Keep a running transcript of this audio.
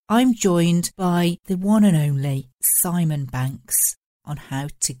I'm joined by the one and only Simon Banks on how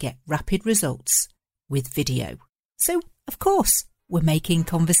to get rapid results with video. So, of course, we're making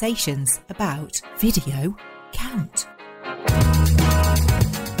conversations about video count.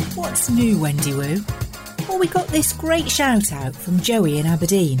 What's new, Wendy Woo? Well, we got this great shout out from Joey in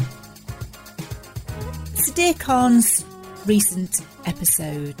Aberdeen. Sadiq Khan's recent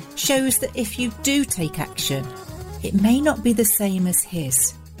episode shows that if you do take action, it may not be the same as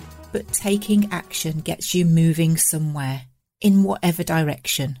his, but taking action gets you moving somewhere in whatever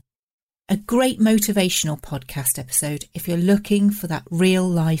direction. A great motivational podcast episode if you're looking for that real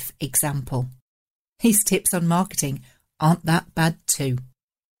life example. His tips on marketing aren't that bad too.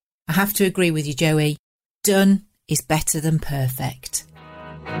 I have to agree with you, Joey. Done is better than perfect.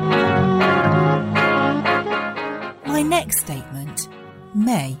 My next statement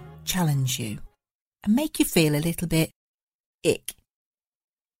may challenge you and make you feel a little bit ick.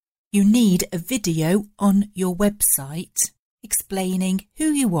 You need a video on your website explaining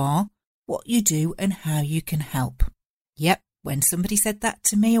who you are, what you do and how you can help. Yep, when somebody said that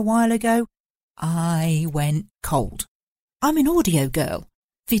to me a while ago, I went cold. I'm an audio girl.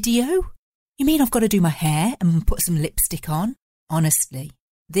 Video? You mean I've got to do my hair and put some lipstick on? Honestly,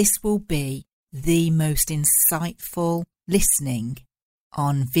 this will be the most insightful listening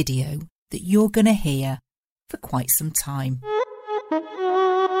on video that you're going to hear for quite some time.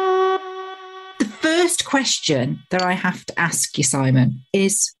 The first question that I have to ask you, Simon,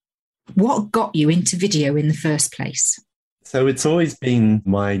 is what got you into video in the first place? So it's always been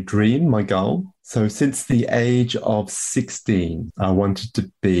my dream, my goal. So since the age of 16, I wanted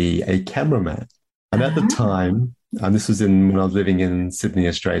to be a cameraman. And at the time, and this was when I was living in Sydney,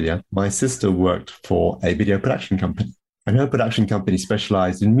 Australia, my sister worked for a video production company. And her production company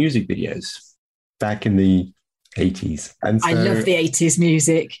specialized in music videos back in the 80s. And so, I love the 80s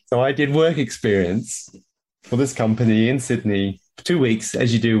music. So I did work experience for this company in Sydney for 2 weeks,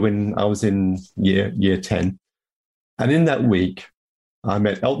 as you do when I was in year 10. And in that week, I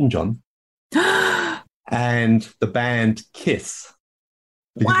met Elton John and the band Kiss.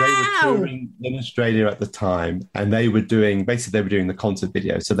 Because they were touring in Australia at the time, and they were doing the concert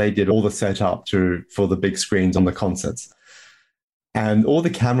video. So they did all the setup for the big screens on the concerts. And all the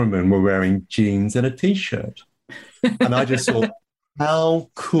cameramen were wearing jeans and a T-shirt. And I just thought,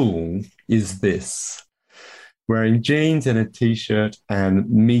 how cool is this? Wearing jeans and a T-shirt and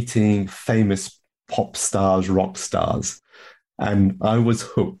meeting famous pop stars, rock stars. And I was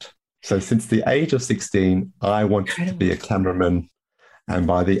hooked. So since the age of 16, I wanted to be a cameraman. And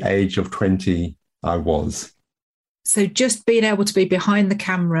by the age of 20, I was. So just being able to be behind the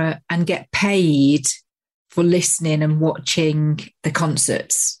camera and get paid for listening and watching the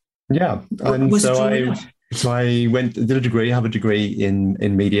concerts. Yeah. And so I went, did a degree, have a degree in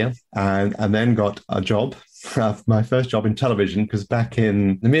media and then got a job, my first job in television, because back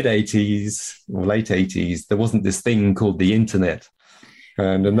in the mid-80s or late 80s, there wasn't this thing called the internet.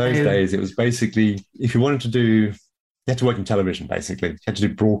 And in those days, it was basically, if you wanted to do, you had to work in television, basically. You had to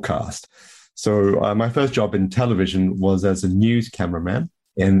do broadcast. So my first job in television was as a news cameraman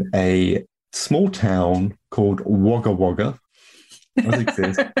in a small town called Wagga Wagga, does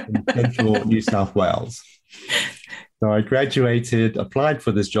exist, in central New South Wales. So I graduated, applied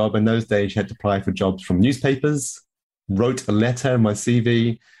for this job. In those days, you had to apply for jobs from newspapers, wrote a letter in my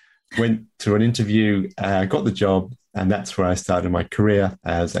CV, went to an interview, got the job, and that's where I started my career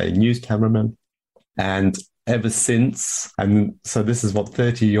as a news cameraman. And ever since, and so this is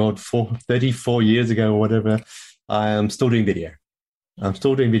 34 years ago or whatever, I am still doing video. I'm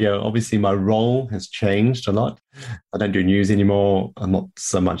still doing video. Obviously, my role has changed a lot. I don't do news anymore. I'm not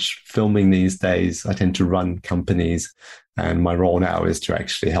so much filming these days. I tend to run companies, and my role now is to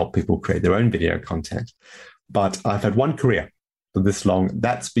actually help people create their own video content. But I've had one career for this long.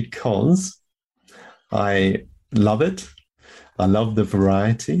 That's because I love it. I love the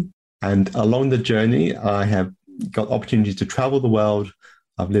variety. And along the journey, I have got opportunities to travel the world.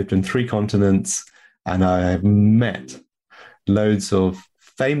 I've lived in 3 continents, and I have met loads of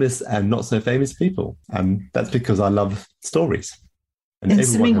famous and not so famous people. And that's because I love stories. And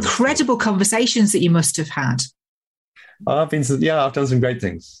some incredible conversations that you must have had. I've done some great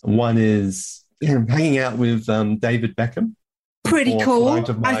things. One is hanging out with David Beckham. Pretty cool.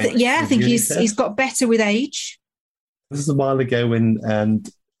 I think he's got better with age. This is a while ago and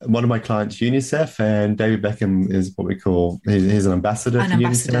one of my clients, UNICEF, and David Beckham is what we call, he's an ambassador for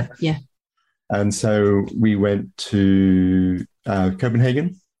UNICEF. Yeah. And so we went to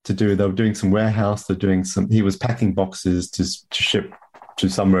Copenhagen they were doing some warehouse, he was packing boxes to ship to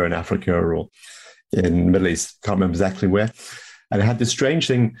somewhere in Africa or in the Middle East, can't remember exactly where. And it had this strange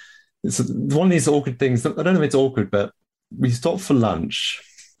thing. It's one of these awkward things. I don't know if it's awkward, but we stopped for lunch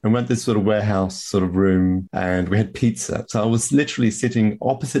and went to this sort of warehouse sort of room, and we had pizza. So I was literally sitting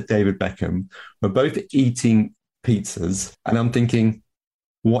opposite David Beckham. We're both eating pizzas, and I'm thinking,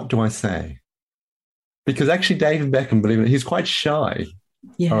 what do I say? Because actually David Beckham, believe it, he's quite shy.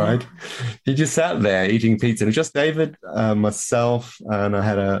 Yeah. All right. He just sat there eating pizza. It was just David, myself, and I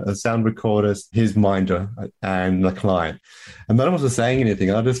had a sound recorder, his minder, and the client. And none of us were saying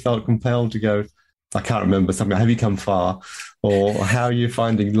anything. I just felt compelled to go, I can't remember something. Have you come far? Or how are you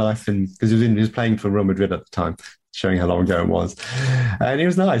finding life because he was playing for Real Madrid at the time, showing how long ago it was. And he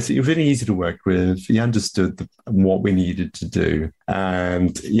was nice. He was really easy to work with. He understood what we needed to do.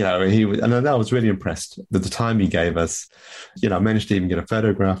 And, and I was really impressed with the time he gave us. I managed to even get a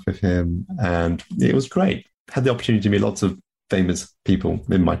photograph with him, and it was great. Had the opportunity to meet lots of famous people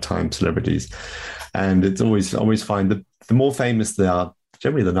in my time, celebrities. And it's always find that the more famous they are,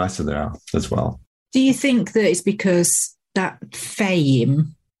 generally the nicer they are as well. Do you think that it's because that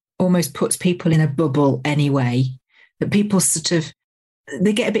fame almost puts people in a bubble anyway, that people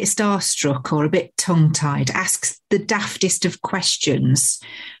they get a bit starstruck or a bit tongue-tied, ask the daftest of questions,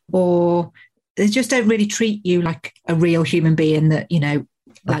 or they just don't really treat you like a real human being that,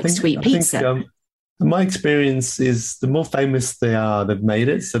 likes to eat pizza? My experience is the more famous they are, they've made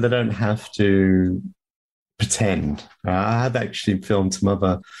it, so they don't have to pretend. I have actually filmed some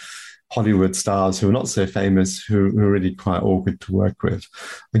other Hollywood stars who are not so famous, who are really quite awkward to work with.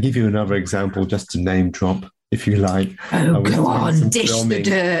 I'll give you another example just to name drop, if you like. Oh, go on, dish the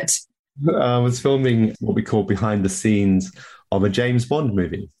dirt. I was filming what we call behind the scenes of a James Bond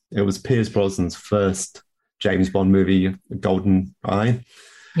movie. It was Pierce Brosnan's first James Bond movie, Golden Eye.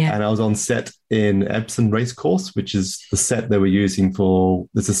 Yeah. And I was on set in Epsom Racecourse, which is the set they were using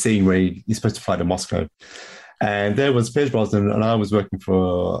there's a scene where you're supposed to fly to Moscow. And there was Pierce Brosnan, and I was working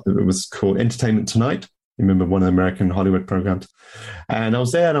it was called Entertainment Tonight. You remember one of the American Hollywood programs? And I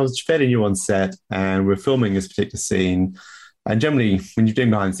was there, and I was fairly new on set, and we're filming this particular scene. And generally, when you're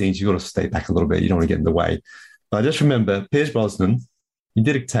doing behind the scenes, you've got to stay back a little bit. You don't want to get in the way. But I just remember Pierce Brosnan, he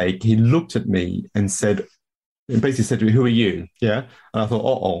did a take. He looked at me and basically said to me, "Who are you?" Yeah. And I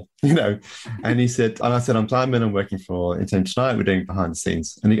thought, And he said, and I said, "I'm Simon. I'm working for Entertainment Tonight. We're doing behind the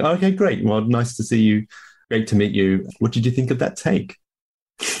scenes." And he goes, "Okay, great. Well, nice to see you. Great to meet you. What did you think of that take?"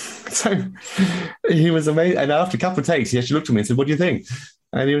 So he was amazing. And after a couple of takes, he actually looked at me and said, "What do you think?"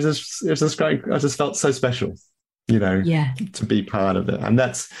 And it was just great. I just felt so special, to be part of it. And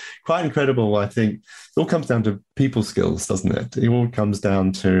that's quite incredible. I think it all comes down to people skills, doesn't it? It all comes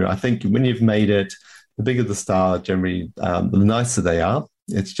down to, I think when you've made it, the bigger the star, generally, the nicer they are.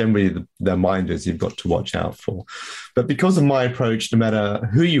 It's generally their minders you've got to watch out for. But because of my approach, no matter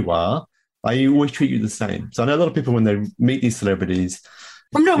who you are, I always treat you the same. So I know a lot of people, when they meet these celebrities,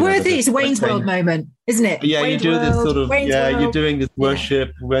 I'm not worthy. It's a Wayne's World moment, isn't it? Yeah, Wayne's you do this sort of, Wayne's World. You're doing this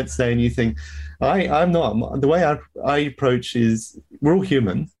worship, we won't say anything. I'm not. The way I approach is, we're all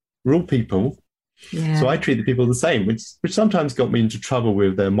human, we're all people. Yeah. So I treat the people the same, which sometimes got me into trouble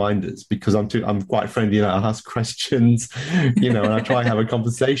with their minders, because I'm quite friendly, I ask questions, and I try and have a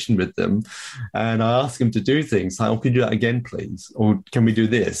conversation with them, and I ask them to do things like, "Oh, could you do that again, please?" Or, "Can we do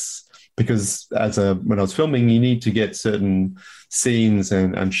this?" Because when I was filming, you need to get certain scenes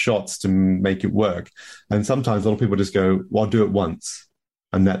and shots to make it work. And sometimes a lot of people just go, "Well, I'll do it once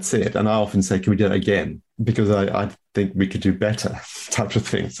and that's it." And I often say, "Can we do it again?" Because I think we could do better, type of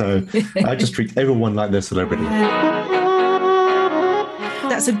thing. So I just treat everyone like they're celebrity.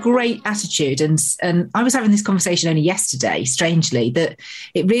 That's a great attitude. And I was having this conversation only yesterday, strangely, that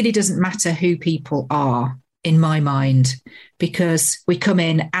it really doesn't matter who people are, in my mind, because we come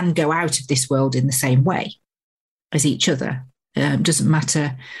in and go out of this world in the same way as each other. Doesn't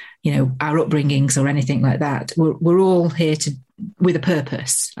matter, our upbringings or anything like that. We're all here with a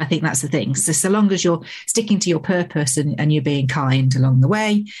purpose. I think that's the thing. So long as you're sticking to your purpose and you're being kind along the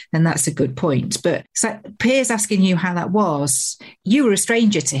way, then that's a good point. But so Piers asking you how that was, you were a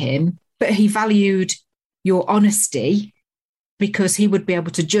stranger to him, but he valued your honesty, because he would be able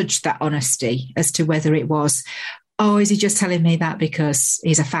to judge that honesty as to whether it was, oh, is he just telling me that because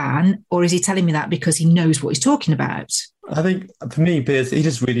he's a fan, or is he telling me that because he knows what he's talking about? I think for me, Piers, he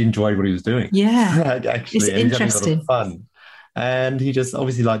just really enjoyed what he was doing. Yeah, actually, it's interesting. He had a lot of fun, and he just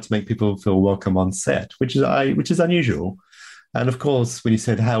obviously liked to make people feel welcome on set, which is unusual. And of course, when he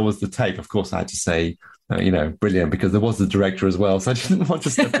said, "How was the take?" Of course, I had to say, brilliant, because there was the director as well, so I didn't want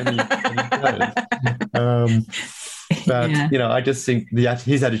to step any toes. But I just think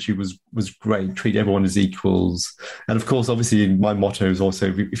his attitude was great. Treat everyone as equals, and of course, obviously, my motto is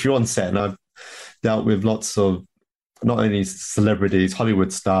also, if you're on set, and I've dealt with lots of not only celebrities,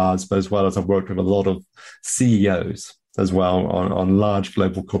 Hollywood stars, but as well as I've worked with a lot of CEOs as well on large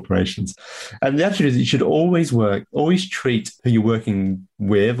global corporations. And the attitude is you should always treat who you're working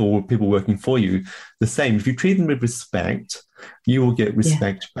with or people working for you the same. If you treat them with respect, you will get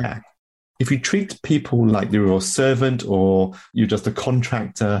respect back. If you treat people like they're your servant or you're just a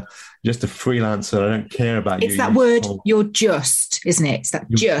contractor, just a freelancer, I don't care about you. It's that word, you're just, isn't it? It's that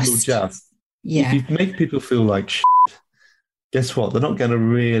you're just. Yeah. If you make people feel like shit, guess what? They're not going to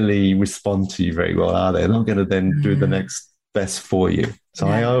really respond to you very well, are they? They're not going to then do the next best for you. So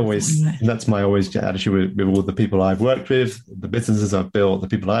that's my always attitude with all the people I've worked with, the businesses I've built, the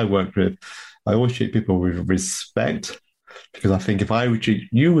people I worked with. I always treat people with respect, because I think if I would treat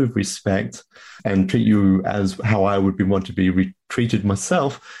you with respect and treat you as how I would want to be treated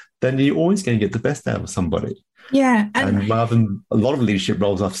myself, then you're always going to get the best out of somebody. Yeah. And rather than a lot of leadership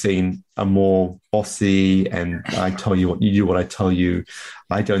roles I've seen are more bossy and I tell you what, you do what I tell you,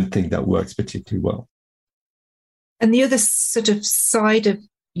 I don't think that works particularly well. And the other sort of side of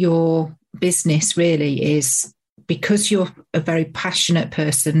your business really is, because you're a very passionate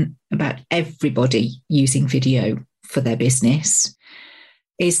person about everybody using video for their business,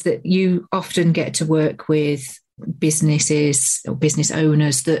 is that you often get to work with businesses or business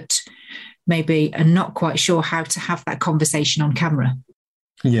owners that maybe are not quite sure how to have that conversation on camera.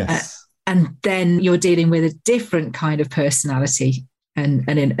 Yes. And then you're dealing with a different kind of personality and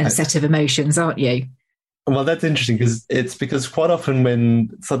a set of emotions, aren't you? Well, that's interesting because quite often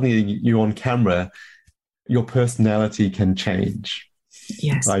when suddenly you're on camera, your personality can change.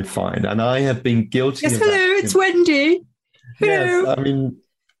 Yes. I find. And I have been guilty of that. Hello, it's Wendy. Hello. Yes, I mean,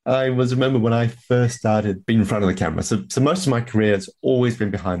 remember when I first started being in front of the camera. So most of my career has always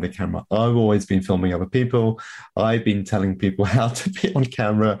been behind the camera. I've always been filming other people. I've been telling people how to be on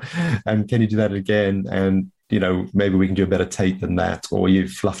camera and can you do that again? And, maybe we can do a better take than that, or you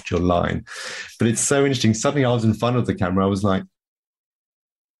fluffed your line. But it's so interesting. Suddenly I was in front of the camera. I was like,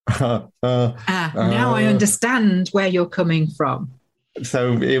 now I understand where you're coming from.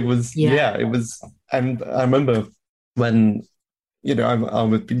 So it was, it was. And I remember when, you got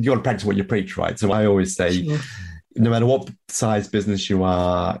to practice what you preach, right? So I always say, no matter what size business you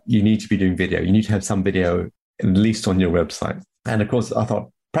are, you need to be doing video. You need to have some video, at least on your website. And of course, I thought,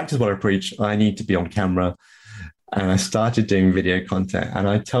 practice what I preach. I need to be on camera. And I started doing video content. And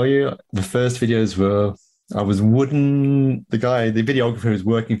I tell you, the first videos were, I was wooden. The videographer who was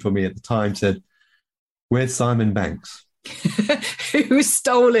working for me at the time said, "Where's Simon Banks?" Who's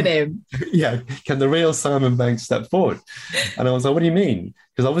stolen him? Yeah, can the real Simon Banks step forward? And I was like, "What do you mean?"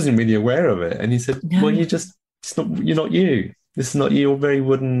 Because I wasn't really aware of it. And he said, "No. Well, you're not you. This is not you. You're very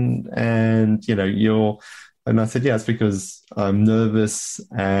wooden, and you're." And I said, "Yeah, it's because I'm nervous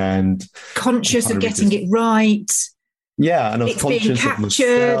and conscious of getting it right." Yeah, and I was conscious of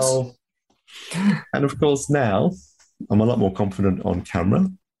myself. And of course, now I'm a lot more confident on camera,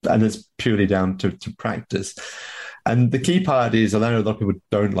 and it's purely down to practice. And the key part is, I know a lot of people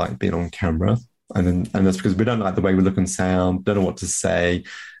don't like being on camera, and that's because we don't like the way we look and sound, don't know what to say.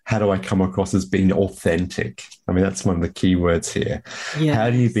 How do I come across as being authentic? I mean, that's one of the key words here. Yeah.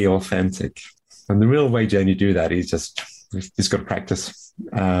 How do you be authentic? And the real way, Jane, you do that is just got to practice.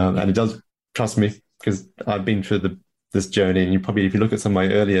 And it does, trust me, because I've been through this journey. And if you look at some of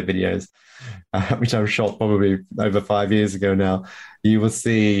my earlier videos, which I shot probably over 5 years ago now, you will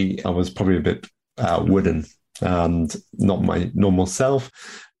see I was probably a bit wooden and not my normal self.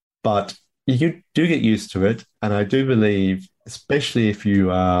 But you do get used to it. And I do believe, especially if you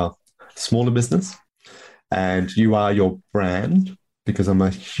are a smaller business and you are your brand, because I'm a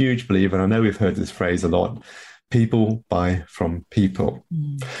huge believer, and I know we've heard this phrase a lot, people buy from people.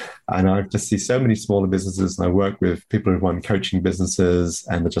 And I just see so many smaller businesses, and I work with people who run coaching businesses,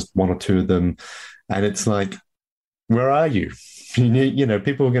 and there's just one or two of them. And it's like, where are you?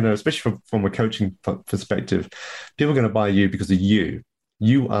 People are going to, especially from a coaching perspective, people are going to buy you because of you.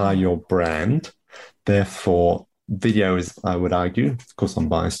 You are your brand. Therefore, video is, I would argue, of course I'm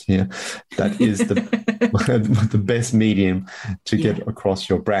biased here, that is the best medium to get across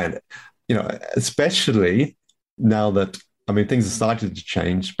your brand. Especially now that, things have started to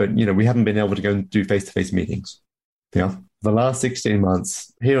change, but, we haven't been able to go and do face-to-face meetings. Yeah. The last 16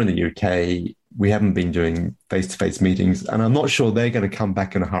 months here in the UK, we haven't been doing face-to-face meetings, and I'm not sure they're going to come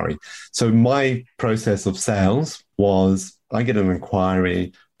back in a hurry. So my process of sales was, I get an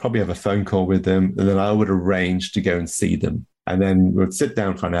inquiry, probably have a phone call with them, and then I would arrange to go and see them. And then we'd sit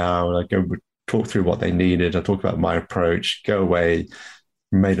down for an hour, and I'd talk through what they needed. I talk about my approach, go away,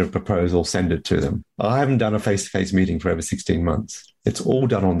 made a proposal, send it to them. I haven't done a face-to-face meeting for over 16 months. It's all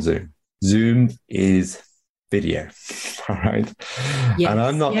done on Zoom. Zoom is video. All right. Yes, and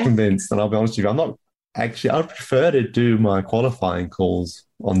I'm not convinced, and I'll be honest with you, I prefer to do my qualifying calls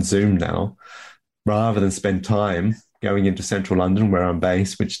on Zoom now rather than spend time going into central London where I'm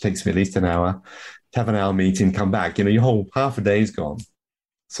based, which takes me at least an hour, to have an hour meeting, come back. Your whole half a day's gone.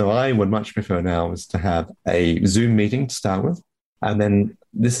 So I would much prefer now is to have a Zoom meeting to start with. And then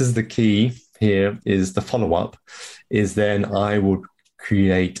this is the key here is the follow-up is then I would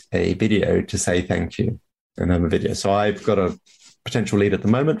create a video to say thank you and have a video. So I've got a potential lead at the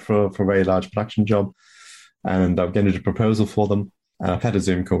moment for a very large production job, and I'm getting a proposal for them. And I've had a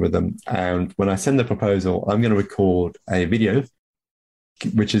Zoom call with them. And when I send the proposal, I'm going to record a video,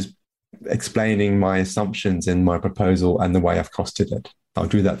 which is explaining my assumptions in my proposal and the way I've costed it. I'll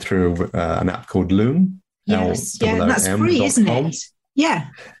do that through an app called Loom. Yes, that's free, isn't it? Yeah.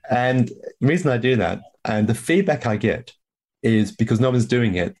 And the reason I do that, and the feedback I get is because no one's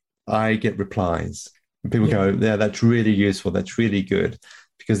doing it, I get replies. People go, yeah, that's really useful. That's really good.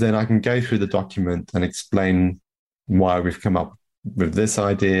 Because then I can go through the document and explain why we've come up with this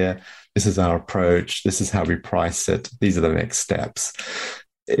idea. This is our approach. This is how we price it. These are the next steps.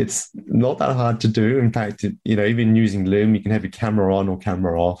 It's not that hard to do. In fact, even using Loom, you can have your camera on or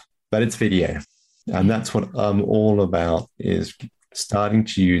camera off, but it's video. And that's what I'm all about, is starting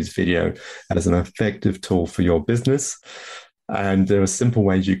to use video as an effective tool for your business. And there are simple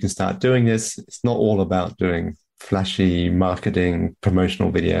ways you can start doing this. It's not all about doing flashy marketing,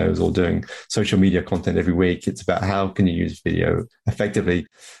 promotional videos, or doing social media content every week. It's about how can you use video effectively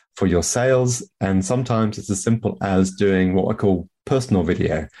for your sales. And sometimes it's as simple as doing what I call personal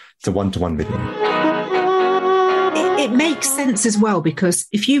video. It's a one-to-one video. It makes sense as well, because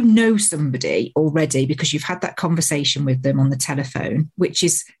if you know somebody already, because you've had that conversation with them on the telephone, which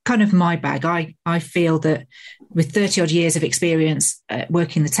is kind of my bag. I feel that with 30 odd years of experience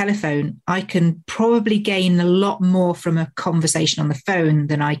working the telephone, I can probably gain a lot more from a conversation on the phone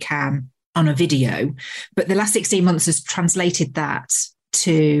than I can on a video. But the last 16 months has translated that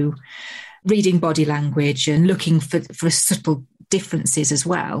to reading body language and looking for subtle differences as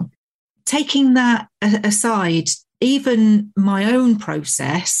well. Taking that aside, even my own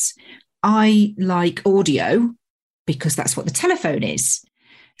process, I like audio because that's what the telephone is.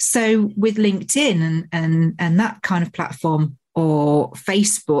 So with LinkedIn and that kind of platform, or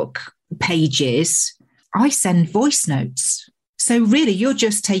Facebook pages, I send voice notes. So really, you're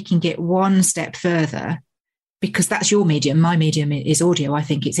just taking it one step further, because that's your medium. My medium is audio. I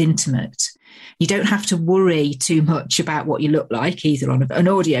think it's intimate. You don't have to worry too much about what you look like, either on an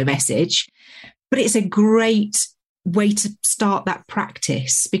audio message, but it's a great way to start that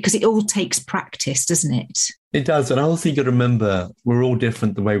practice, because it all takes practice, doesn't it? It does. And I also think you got to remember, we're all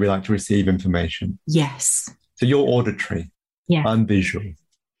different the way we like to receive information. Yes. So you're auditory. Yeah. I'm visual.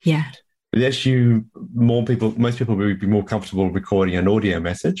 Yeah. Yes, most people would be more comfortable recording an audio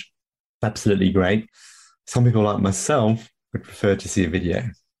message. Absolutely great. Some people like myself would prefer to see a video.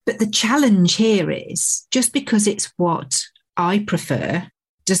 But the challenge here is, just because it's what I prefer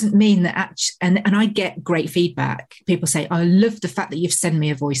doesn't mean that and I get great feedback. People say, I love the fact that you've sent me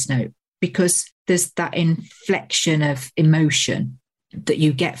a voice note, because there's that inflection of emotion that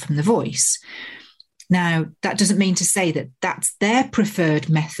you get from the voice. Now, that doesn't mean to say that that's their preferred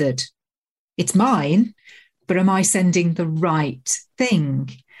method. It's mine, but am I sending the right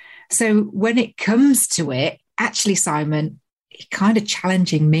thing? So when it comes to it, actually, Simon, it's kind of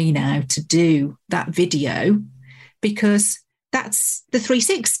challenging me now to do that video, because that's the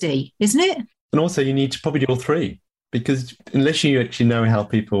 360, isn't it? And also you need to probably do all three, because unless you actually know how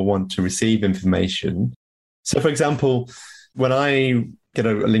people want to receive information. So for example, when I get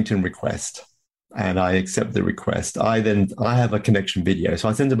a LinkedIn request and I accept the request, I have a connection video. So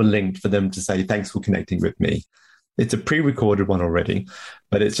I send them a link for them to say, thanks for connecting with me. It's a pre-recorded one already,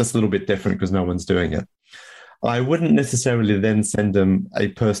 but it's just a little bit different because no one's doing it. I wouldn't necessarily then send them a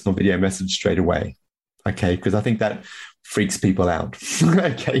personal video message straight away. Okay, because I think that freaks people out.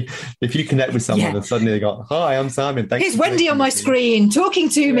 Okay, if you connect with someone and suddenly they go, "Hi, I'm Simon. Thanks." Here's Wendy on my screen talking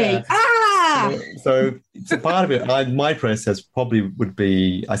to me. Ah. So part of it, my process probably would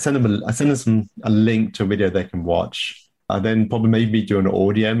be I send them a link to a video they can watch. I then probably maybe do an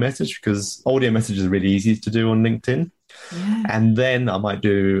audio message, because audio messages are really easy to do on LinkedIn. Yeah. And then I might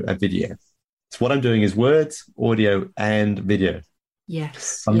do a video. So what I'm doing is words, audio, and video.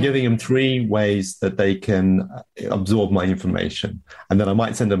 Yes. I'm giving them three ways that they can absorb my information. And then I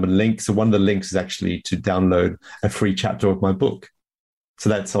might send them a link. So one of the links is actually to download a free chapter of my book. So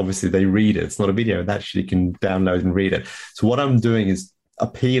that's obviously they read it. It's not a video. They actually can download and read it. So what I'm doing is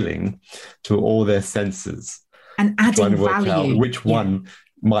appealing to all their senses. And adding trying to work value. out which one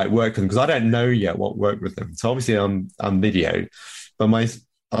might work for them, because I don't know yet what worked with them. So obviously I'm video, but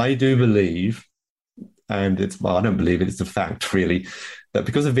I do believe, and I don't believe it, it's a fact really, that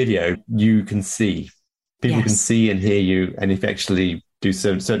because of video, you can see. People can see and hear you. And if you actually do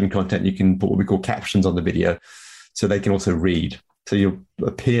certain content, you can put what we call captions on the video, so they can also read. So you're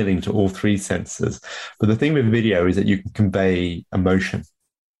appealing to all three senses. But the thing with video is that you can convey emotion.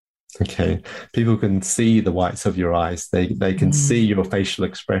 Okay. People can see the whites of your eyes. They can see your facial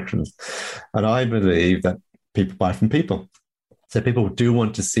expressions. And I believe that people buy from people. So people do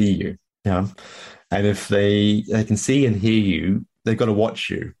want to see you. Yeah. And if they can see and hear you, they've got to watch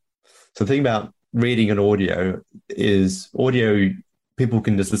you. So the thing about reading an audio is people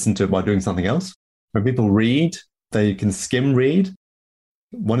can just listen to it while doing something else. When people read, they can skim read.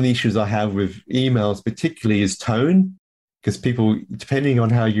 One of the issues I have with emails particularly is tone, because people, depending on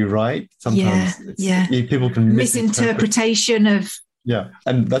how you write, sometimes people can misinterpretation of. Yeah,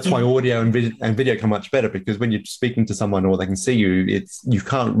 and that's why audio and video come much better, because when you're speaking to someone or they can see you, you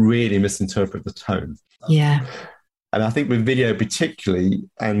can't really misinterpret the tone. Yeah. And I think with video particularly,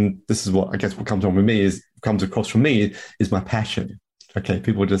 and this is what I guess what comes across from me is my passion. Okay,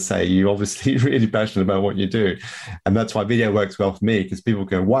 people just say, you're obviously really passionate about what you do. And that's why video works well for me, because people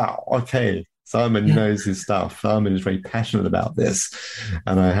go, wow, okay, Simon knows his stuff. Simon is very passionate about this.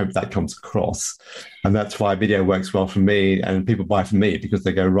 And I hope that comes across. And that's why video works well for me. And people buy from me because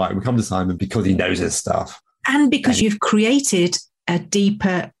they go, right, we come to Simon because he knows his stuff. And because you've created a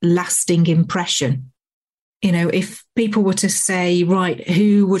deeper, lasting impression. You know, if people were to say, right,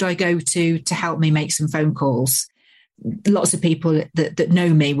 who would I go to help me make some phone calls? Lots of people that know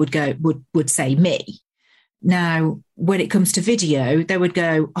me would say me. Now, when it comes to video, they would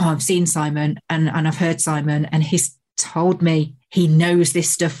go, oh, I've seen Simon and I've heard Simon and he's told me he knows this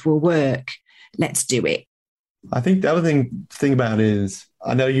stuff will work. Let's do it. I think the other thing about it is,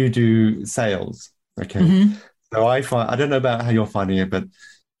 I know you do sales. Okay. Mm-hmm. So I don't know about how you're finding it, but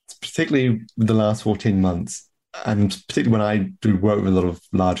particularly with the last 14 months, and particularly when I do work with a lot of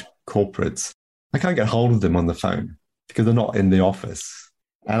large corporates, I can't get hold of them on the phone because they're not in the office.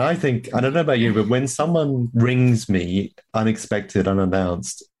 And I don't know about you, but when someone rings me unexpected,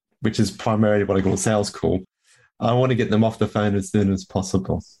 unannounced, which is primarily what I call a sales call, I want to get them off the phone as soon as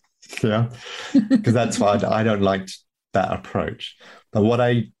possible. Yeah. Because that's why I don't like that approach. But what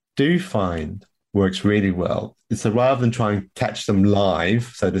I do find works really well is that rather than try and catch them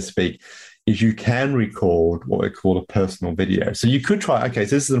live, so to speak, is you can record what we call a personal video. So you could try, so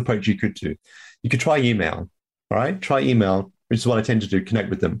this is an approach you could do. You could try email, all right? Try email, which is what I tend to do, connect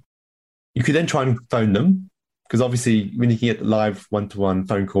with them. You could then try and phone them, because obviously when you can get the live one-to-one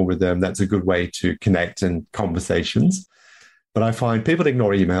phone call with them, that's a good way to connect and conversations. But I find people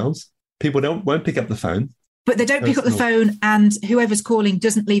ignore emails. People won't pick up the phone. But they don't pick up the phone, and whoever's calling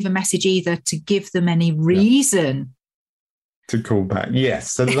doesn't leave a message either to give them any reason to call back.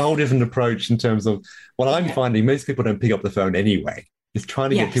 Yes. So there's a whole different approach in terms of what I'm finding. Most people don't pick up the phone anyway. It's trying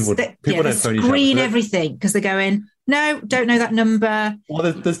to get people don't phone each other. Screen everything because they're going, no, don't know that number.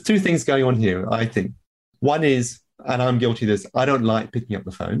 Well, there's two things going on here, I think. One is, and I'm guilty of this, I don't like picking up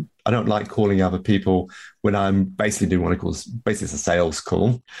the phone. I don't like calling other people when I'm basically doing what I call, basically it's a sales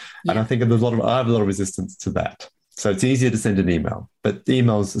call. Yeah. And I think I have a lot of resistance to that. So it's easier to send an email, but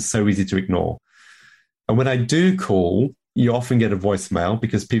emails are so easy to ignore. And when I do call, you often get a voicemail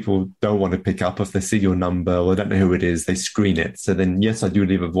because people don't want to pick up if they see your number or don't know who it is, they screen it. So then, yes, I do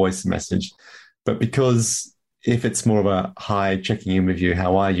leave a voice message. But because if it's more of a hi, checking in with you,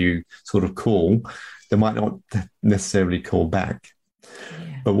 how are you sort of call, they might not necessarily call back.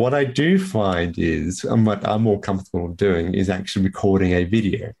 Yeah. But what I do find is, and what I'm more comfortable doing, is actually recording a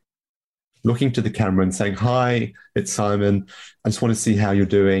video, looking to the camera and saying, hi, it's Simon. I just want to see how you're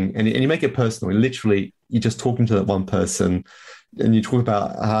doing. And you make it personal. Literally, you're just talking to that one person and you talk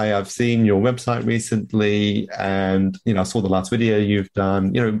about, hi, I've seen your website recently and, I saw the last video you've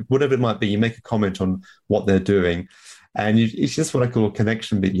done, whatever it might be, you make a comment on what they're doing. And it's just what I call a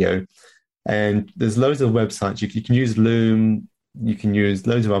connection video. And there's loads of websites. You can use Loom. You can use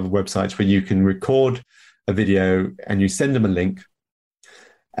loads of other websites where you can record a video and you send them a link.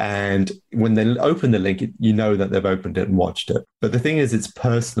 And when they open the link, you know that they've opened it and watched it. But the thing is, it's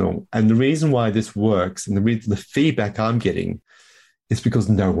personal. And the reason why this works and the feedback I'm getting is because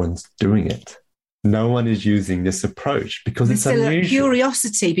no one's doing it. No one is using this approach because it's unusual. Still a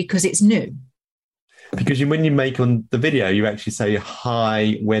curiosity because it's new. Because when you make on the video, you actually say,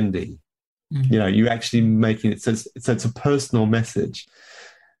 hi, Wendy. Mm-hmm. You actually making it so it's a personal message.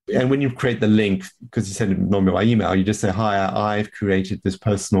 And when you create the link, because you send it normally by email, you just say, hi, I've created this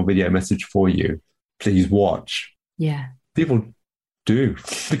personal video message for you. Please watch. Yeah. People do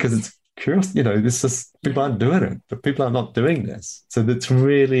because it's curious. This is people aren't doing it, but people are not doing this. So that's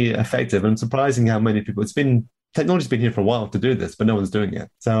really effective and surprising how many people. Technology's been here for a while to do this, but no one's doing it.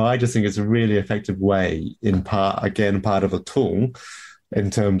 So I just think it's a really effective way, in part of a tool,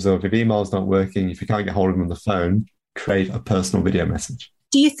 in terms of if email's not working, if you can't get hold of them on the phone, create a personal video message.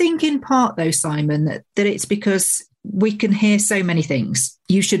 Do you think in part, though, Simon, that it's because we can hear so many things?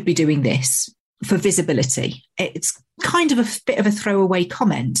 You should be doing this for visibility. It's kind of a bit of a throwaway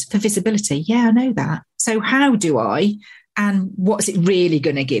comment for visibility. Yeah, I know that. So how do I, and what's it really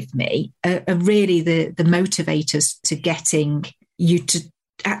going to give me, are really the motivators to getting you to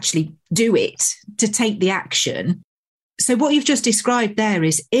actually do it, to take the action. So what you've just described there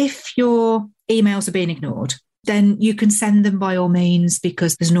is if your emails are being ignored, then you can send them by all means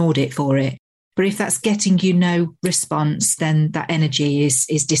because there's an audit for it. But if that's getting you no response, then that energy is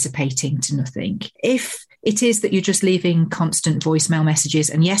dissipating to nothing. If it is that you're just leaving constant voicemail messages,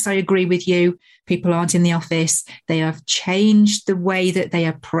 and yes, I agree with you, people aren't in the office. They have changed the way that they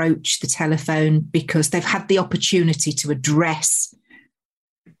approach the telephone because they've had the opportunity to address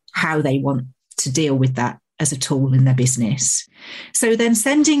how they want to deal with that as a tool in their business. So then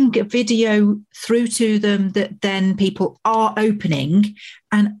sending a video through to them that then people are opening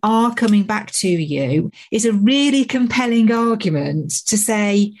and are coming back to you is a really compelling argument to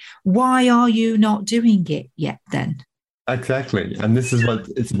say, why are you not doing it yet then? Exactly. And this is what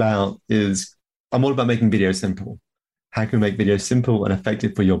it's about, is I'm all about making video simple. How can we make video simple and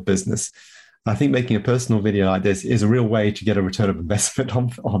effective for your business? I think making a personal video like this is a real way to get a return of investment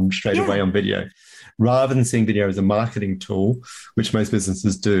on straight away on video. Rather than seeing video as a marketing tool, which most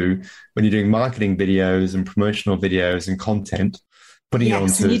businesses do, when you're doing marketing videos and promotional videos and content, putting it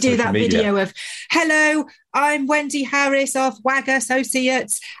onto and you do that media. Video of, hello, I'm Wendy Harris of WAG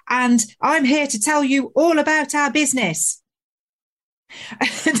Associates, and I'm here to tell you all about our business.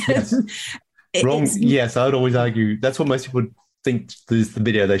 Yes. Wrong. Yes, I would always argue that's what most people think is the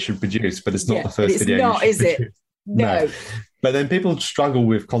video they should produce, but it's not the first video. It's not, is it? No. But then people struggle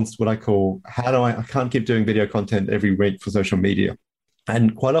with what I call, I can't keep doing video content every week for social media.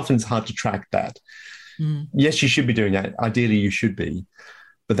 And quite often it's hard to track that. Yes, you should be doing that. Ideally, you should be.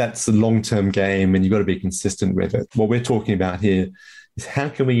 But that's a long-term game and you've got to be consistent with it. What we're talking about here is how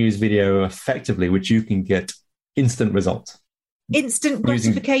can we use video effectively, which you can get instant results. Instant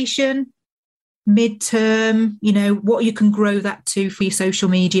gratification, midterm, what you can grow that to for your social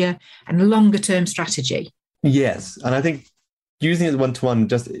media, and longer-term strategy. Yes. And I think using it one-to-one,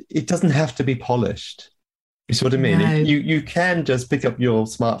 it doesn't have to be polished. You see what I mean? No. You can just pick up your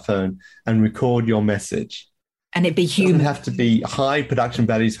smartphone and record your message. And it'd be human. It doesn't have to be high production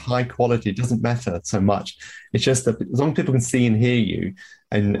values, high quality. It doesn't matter so much. It's just that as long as people can see and hear you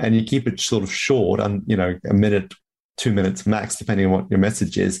and you keep it sort of short, and a minute, 2 minutes max, depending on what your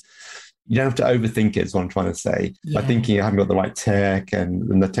message is, you don't have to overthink it, is what I'm trying to say. By thinking I haven't got the right tech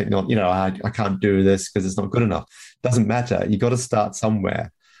and the technology, I can't do this because it's not good enough. Doesn't matter. You got to start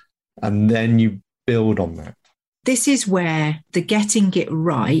somewhere and then you build on that. This is where the getting it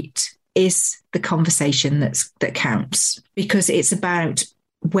right is the conversation that counts, because it's about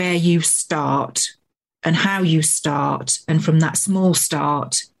where you start and how you start. And from that small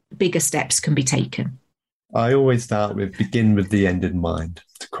start, bigger steps can be taken. I always start with begin with the end in mind,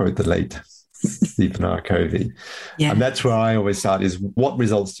 to quote the late Stephen R. Covey. Yeah. And that's where I always start, is what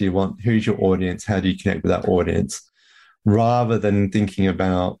results do you want? Who's your audience? How do you connect with that audience? Rather than thinking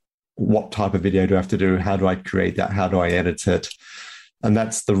about what type of video do I have to do? How do I create that? How do I edit it? And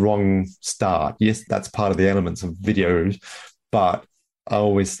that's the wrong start. Yes, that's part of the elements of videos, but I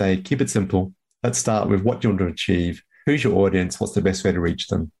always say, keep it simple. Let's start with what you want to achieve. Who's your audience? What's the best way to reach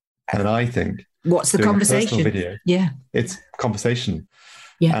them? And I think what's the conversation? Video, it's conversation.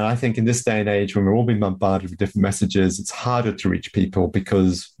 Yeah. And I think in this day and age, when we're all being bombarded with different messages, it's harder to reach people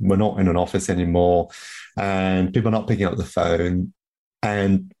because we're not in an office anymore and people are not picking up the phone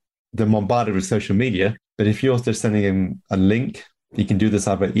and they're bombarded with social media. But if you're just sending them a link, you can do this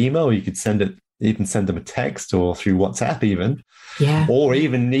either email, or you could send them a text or through WhatsApp even. Yeah. Or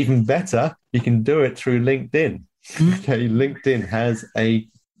even better, you can do it through LinkedIn. Okay, LinkedIn has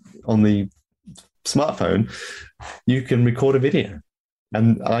on the smartphone, you can record a video.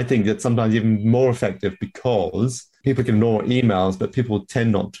 And I think that's sometimes even more effective because people can ignore emails, but people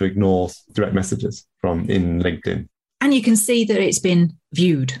tend not to ignore direct messages in LinkedIn. And you can see that it's been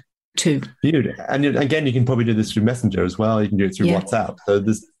viewed too. And again, you can probably do this through Messenger as well. You can do it through WhatsApp.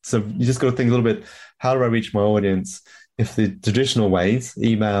 So you just got to think a little bit, how do I reach my audience? If the traditional ways,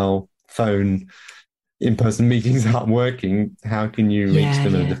 email, phone, in-person meetings aren't working, how can you reach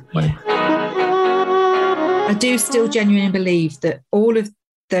them in a different way? I do still genuinely believe that all of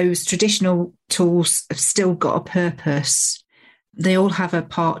those traditional tools have still got a purpose. They all have a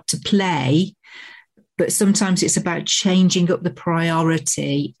part to play, but sometimes it's about changing up the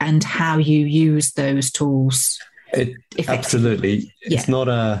priority and how you use those tools. Absolutely. Yeah. It's not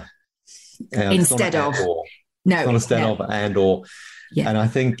a... instead of. No. It's not instead of and or. Yeah. And I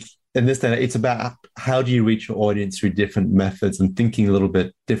think in this day, it's about how do you reach your audience through different methods and thinking a little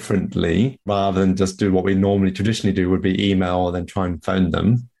bit differently rather than just do what we normally traditionally do would be email or then try and phone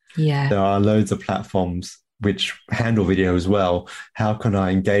them. Yeah. There are loads of platforms which handle video as well. How can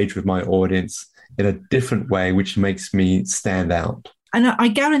I engage with my audience in a different way, which makes me stand out? And I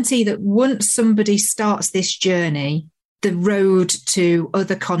guarantee that once somebody starts this journey, the road to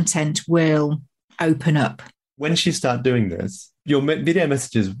other content will open up. Once you start doing this, your video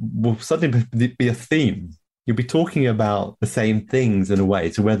messages will suddenly be a theme. You'll be talking about the same things in a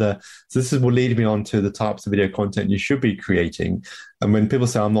way. So this will lead me on to the types of video content you should be creating. And when people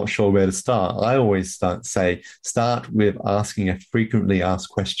say, I'm not sure where to start, I always start with asking a frequently asked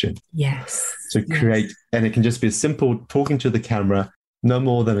question. Yes. So create, and it can just be a simple talking to the camera, no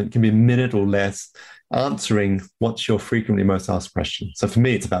more than it can be a minute or less, answering what's your frequently most asked question. So for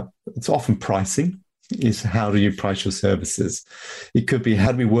me, it's often pricing. Is how do you price your services? It could be,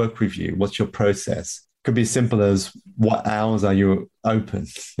 how do we work with you? What's your process? It could be as simple as what hours are you open?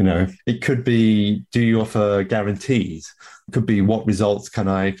 It could be, do you offer guarantees? It could be, what results can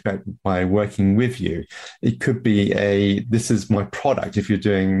I expect by working with you? It could be this is my product. If you're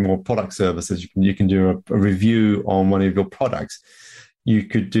doing more product services, you can do a review on one of your products. You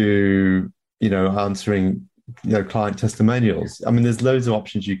could do, answering, client testimonials. I mean, there's loads of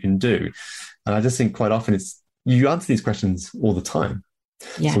options you can do. And I just think quite often you answer these questions all the time.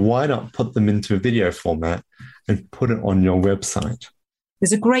 Yeah. So why not put them into a video format and put it on your website?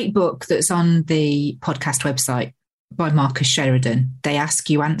 There's a great book that's on the podcast website by Marcus Sheridan. They Ask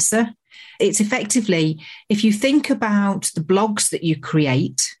You Answer. It's effectively, if you think about the blogs that you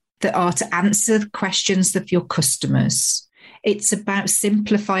create that are to answer the questions of your customers, it's about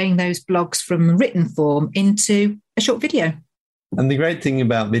simplifying those blogs from written form into a short video. And the great thing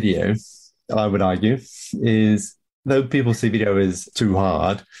about video, I would argue, is though people see video as too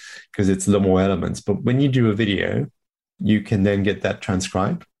hard because it's a lot more elements, but when you do a video, you can then get that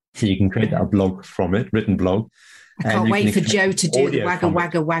transcribed. So you can create a blog from it, written blog. I can't wait for Joe to do the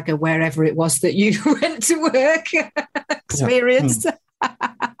wagga wherever it was that you went to work experience. Yeah.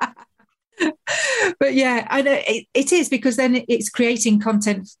 But yeah, I know it is, because then it's creating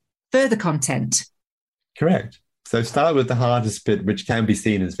further content. Correct. So start with the hardest bit, which can be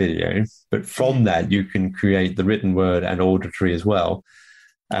seen as video, but from that you can create the written word and auditory as well.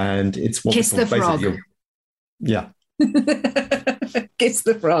 And it's what kiss the frog. Yeah. Kiss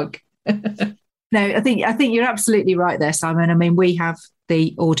the frog. No, I think you're absolutely right there, Simon. I mean, we have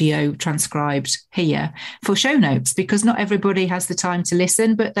the audio transcribed here for show notes because not everybody has the time to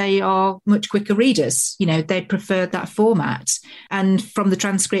listen, but they are much quicker readers. They prefer that format. And from the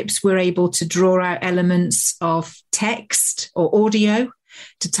transcripts, we're able to draw out elements of text or audio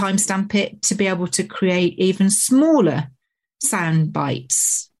to timestamp it to be able to create even smaller sound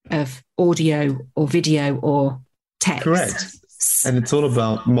bites of audio or video or text. Correct. And it's all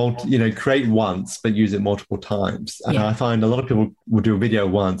about create once, but use it multiple times. And I find a lot of people will do a video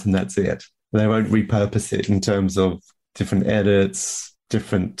once and that's it. They won't repurpose it in terms of different edits,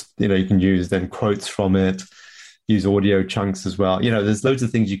 different, you can use then quotes from it, use audio chunks as well. There's loads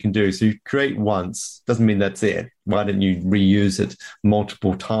of things you can do. So you create once, doesn't mean that's it. Why don't you reuse it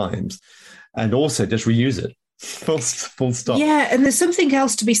multiple times? And also just reuse it. Full stop. Yeah, and there's something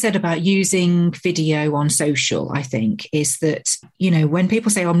else to be said about using video on social, I think, is that, when people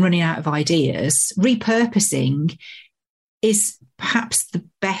say, I'm running out of ideas, repurposing is perhaps the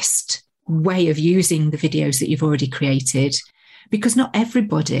best way of using the videos that you've already created, because not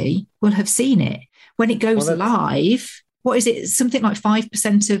everybody will have seen it. When it goes live, what is it? Something like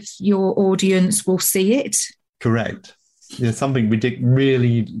 5% of your audience will see it. Correct. Yeah, something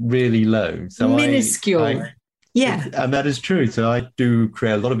really, really low. So minuscule. Yeah. And that is true. So I do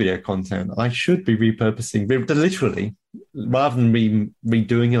create a lot of video content. I should be repurposing, literally, rather than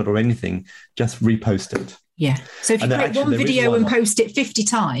redoing it or anything, just repost it. Yeah. So if you create one video and post it 50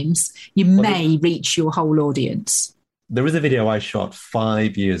 times, you may reach your whole audience. There is a video I shot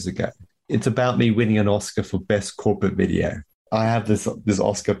 5 years ago. It's about me winning an Oscar for Best Corporate Video. I have this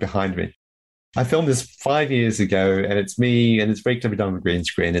Oscar behind me. I filmed this 5 years ago, and it's me, and it's very cleverly done with green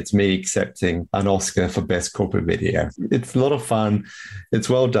screen. It's me accepting an Oscar for Best Corporate Video. It's a lot of fun. It's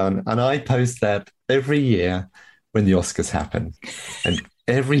well done. And I post that every year when the Oscars happen. And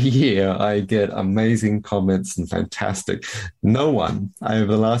every year I get amazing comments and fantastic. No one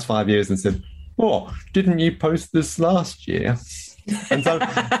over the last 5 years has said, "Oh, didn't you post this last year?" And so,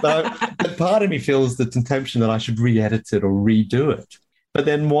 but part of me feels the temptation that I should re-edit it or redo it. But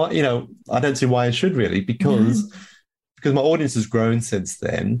then what, I don't see why I should really, because my audience has grown since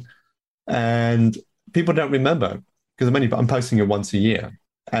then, and people don't remember because I'm posting it once a year.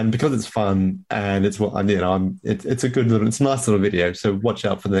 And because it's fun and it's what it's a it's a nice little video. So watch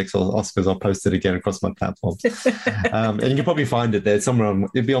out for the next Oscars. I'll post it again across my platform, and you can probably find it there somewhere.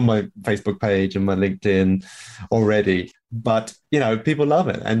 It'll be on my Facebook page and my LinkedIn already. But people love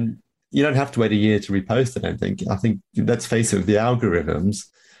it, and you don't have to wait a year to repost it. I think let's face it, the algorithms.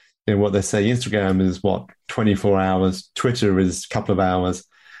 What they say, Instagram is 24 hours. Twitter is a couple of hours.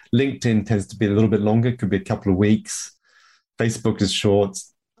 LinkedIn tends to be a little bit longer, could be a couple of weeks. Facebook is short.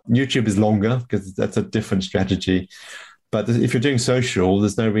 YouTube is longer because that's a different strategy. But if you're doing social,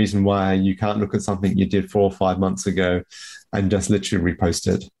 there's no reason why you can't look at something you did 4 or 5 months ago and just literally repost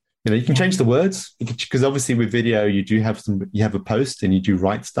it. You can change the words because obviously with video, you have a post and you do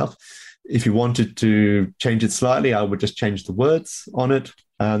write stuff. If you wanted to change it slightly, I would just change the words on it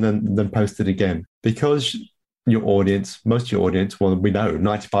and then post it again, because your audience, most of your audience, well, we know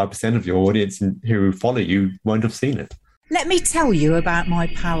 95% of your audience who follow you won't have seen it. Let me tell you about my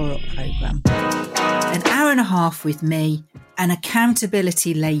Power Up programme. An hour and a half with me and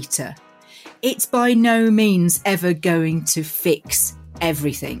accountability later. It's by no means ever going to fix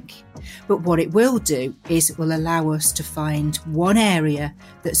everything. But what it will do is it will allow us to find one area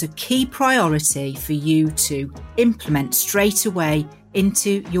that's a key priority for you to implement straight away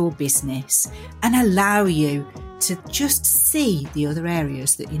into your business and allow you to just see the other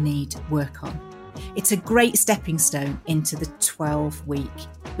areas that you need work on. It's a great stepping stone into the 12-week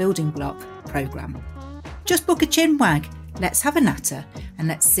building block programme. Just book a chinwag, let's have a natter, and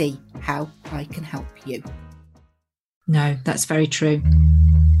let's see how I can help you. No, that's very true.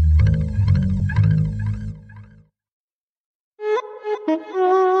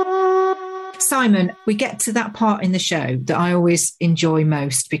 Simon, we get to that part in the show that I always enjoy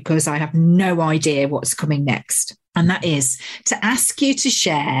most because I have no idea what's coming next. And that is to ask you to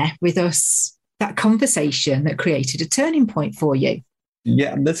share with us that conversation that created a turning point for you.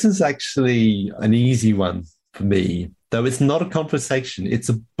 Yeah, this is actually an easy one for me, though it's not a conversation, it's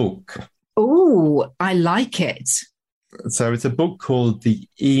a book. Oh, I like it. So it's a book called The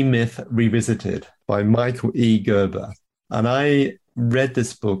E-Myth Revisited by Michael E. Gerber. And I read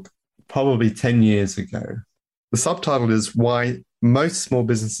this book probably 10 years ago. The subtitle is Why Most Small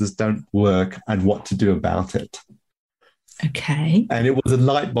Businesses Don't Work and What to Do About It. Okay. And it was a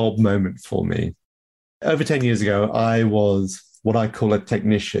light bulb moment for me. Over 10 years ago, I was what I call a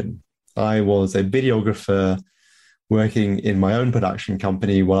technician. I was a videographer working in my own production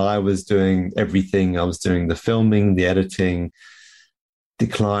company while I was doing everything. I was doing the filming, the editing, the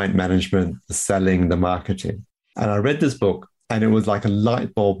client management, the selling, the marketing. And I read this book and it was like a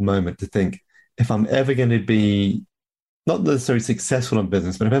light bulb moment to think, if I'm ever going to be not necessarily successful in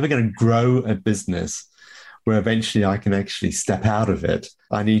business, but if I'm ever going to grow a business where eventually I can actually step out of it,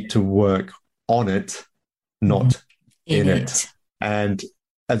 I need to work on it, not in it. And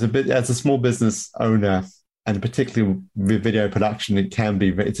as a small business owner, and particularly with video production,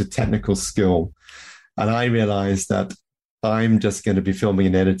 it's a technical skill. And I realized that I'm just going to be filming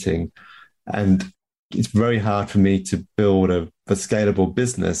and editing. And it's very hard for me to build a scalable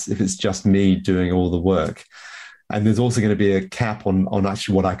business if it's just me doing all the work. And there's also going to be a cap on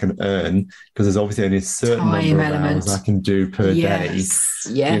actually what I can earn, because there's obviously only a certain number of hours I can do per day.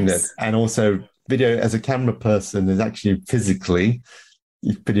 In it. And also video as a camera person is actually physically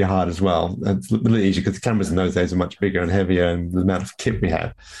pretty hard as well. It's a little easier because the cameras in those days are much bigger and heavier and the amount of kit we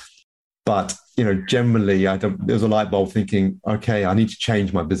have. But, generally there was a light bulb thinking, okay, I need to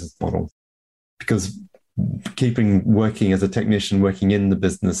change my business model, because working as a technician, working in the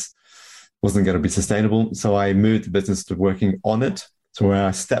business wasn't going to be sustainable. So I moved the business to working on it. So where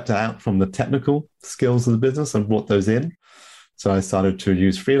I stepped out from the technical skills of the business and brought those in. So I started to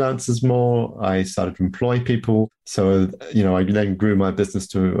use freelancers more. I started to employ people. So, I then grew my business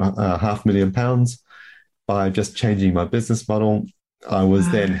to £500,000 by just changing my business model. I was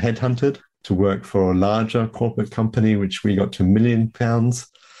then headhunted to work for a larger corporate company, which we got to £1 million.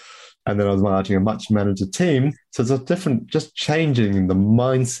 And then I was managing a much manager team. So it's a different, just changing the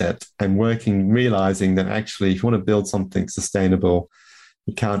mindset and realizing that actually, if you want to build something sustainable,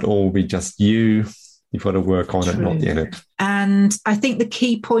 it can't all be just you. You've got to work on it, not in it. And I think the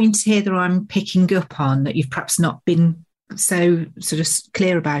key point here that I'm picking up on that you've perhaps not been so sort of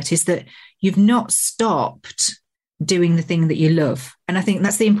clear about is that you've not stopped doing the thing that you love. And I think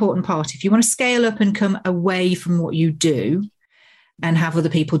that's the important part. If you want to scale up and come away from what you do and have other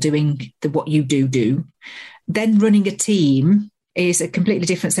people doing what you do, then running a team is a completely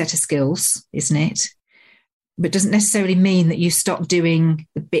different set of skills, isn't it? But doesn't necessarily mean that you stop doing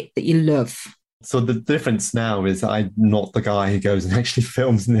the bit that you love. So the difference now is I'm not the guy who goes and actually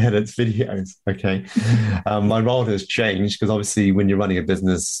films and edits videos, okay? My role has changed because obviously when you're running a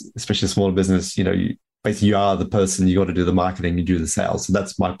business, especially a smaller business, basically you are the person, you got to do the marketing, you do the sales. So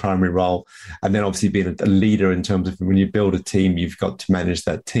that's my primary role. And then obviously being a leader in terms of when you build a team, you've got to manage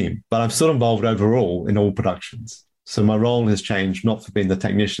that team. But I'm still involved overall in all productions. So my role has changed, not for being the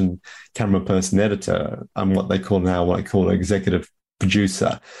technician, camera person, editor. I'm what I call an executive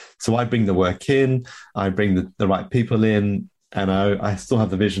producer. So I bring the work in, I bring the right people in, and I still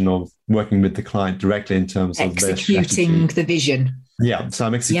have the vision of working with the client directly in terms of executing the vision. Yeah, so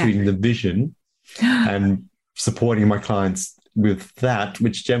I'm executing the vision and supporting my clients with that,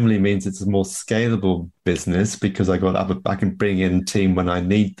 which generally means it's a more scalable business because I can bring in team when I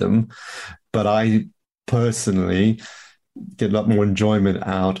need them. But I personally get a lot more enjoyment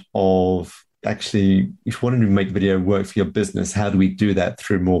out of actually, if you wanted to make video work for your business, how do we do that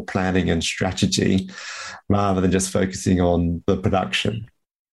through more planning and strategy rather than just focusing on the production?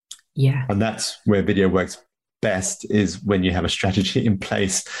 Yeah. And that's where video works best, is when you have a strategy in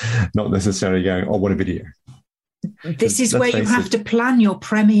place, not necessarily going, oh, what a video. This is where you have to plan your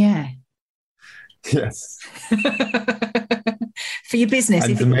premiere. Yes. For your business.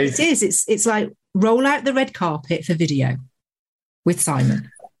 It's like roll out the red carpet for video with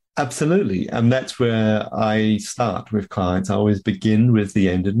Simon. Absolutely. And that's where I start with clients. I always begin with the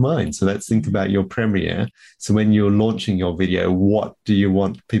end in mind. So let's think about your premiere. So when you're launching your video, what do you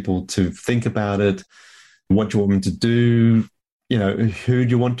want people to think about it? What do you want them to do? Who do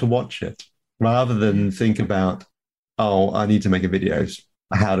you want to watch it? Rather than think about, oh, I need to make a video.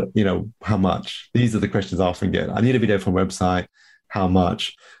 How much? These are the questions I often get. I need a video for a website. How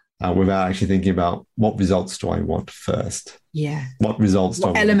much? Without actually thinking about what results do I want first. Yeah. What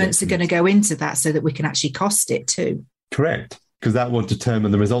elements are going to go into that so that we can actually cost it too. Correct. Because that will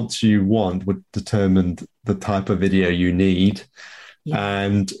determine the results you want, would determine the type of video you need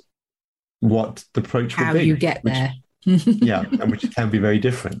and what the approach would be. How you get there. And which can be very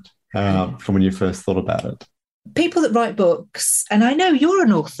different from when you first thought about it. People that write books, and I know you're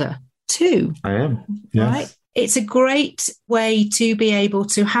an author too. I am, yes. Right? It's a great way to be able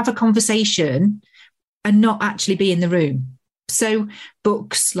to have a conversation and not actually be in the room. So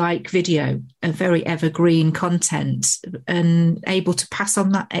books like video are very evergreen content and able to pass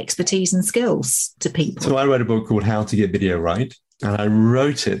on that expertise and skills to people. So I wrote a book called How to Get Video Right. And I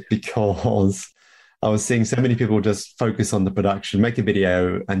wrote it because I was seeing so many people just focus on the production, make a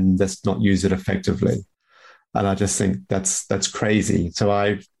video and just not use it effectively. And I just think that's crazy. So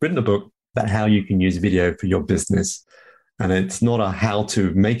I've written a book about how you can use video for your business. And it's not a how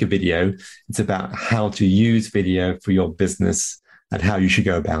to make a video. It's about how to use video for your business and how you should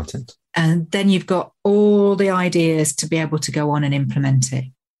go about it. And then you've got all the ideas to be able to go on and implement it.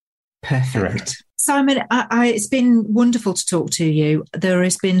 Perfect. Correct. Simon, it's been wonderful to talk to you. There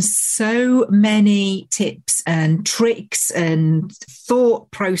has been so many tips and tricks and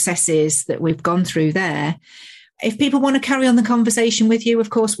thought processes that we've gone through there. If people want to carry on the conversation with you, of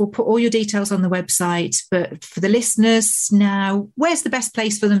course, we'll put all your details on the website. But for the listeners now, where's the best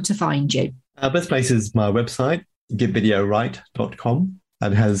place for them to find you? Best place is my website, getvideoright.com,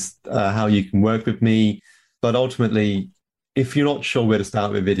 and has how you can work with me. But ultimately, if you're not sure where to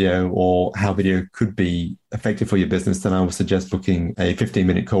start with video or how video could be effective for your business, then I would suggest booking a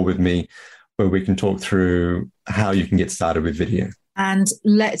 15-minute call with me where we can talk through how you can get started with video. And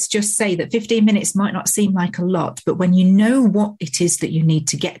let's just say that 15 minutes might not seem like a lot, but when you know what it is that you need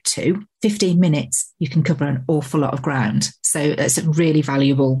to get to, 15 minutes, you can cover an awful lot of ground. So it's a really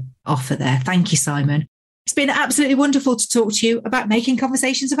valuable offer there. Thank you, Simon. It's been absolutely wonderful to talk to you about making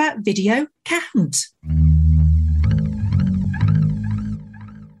conversations about video count.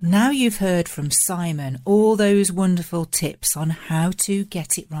 Now you've heard from Simon all those wonderful tips on how to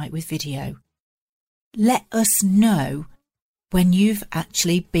get it right with video. Let us know when you've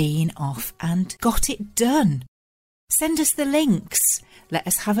actually been off and got it done. Send us the links. Let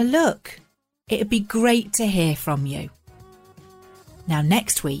us have a look. It'd be great to hear from you. Now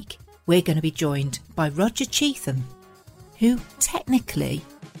next week, we're going to be joined by Roger Cheetham, who technically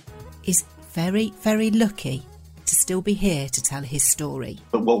is very, very lucky to still be here to tell his story.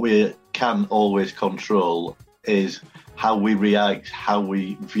 But what we can always control is how we react, how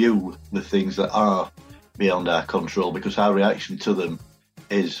we view the things that are beyond our control, because our reaction to them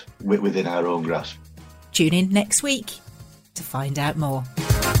is within our own grasp. Tune in next week to find out more.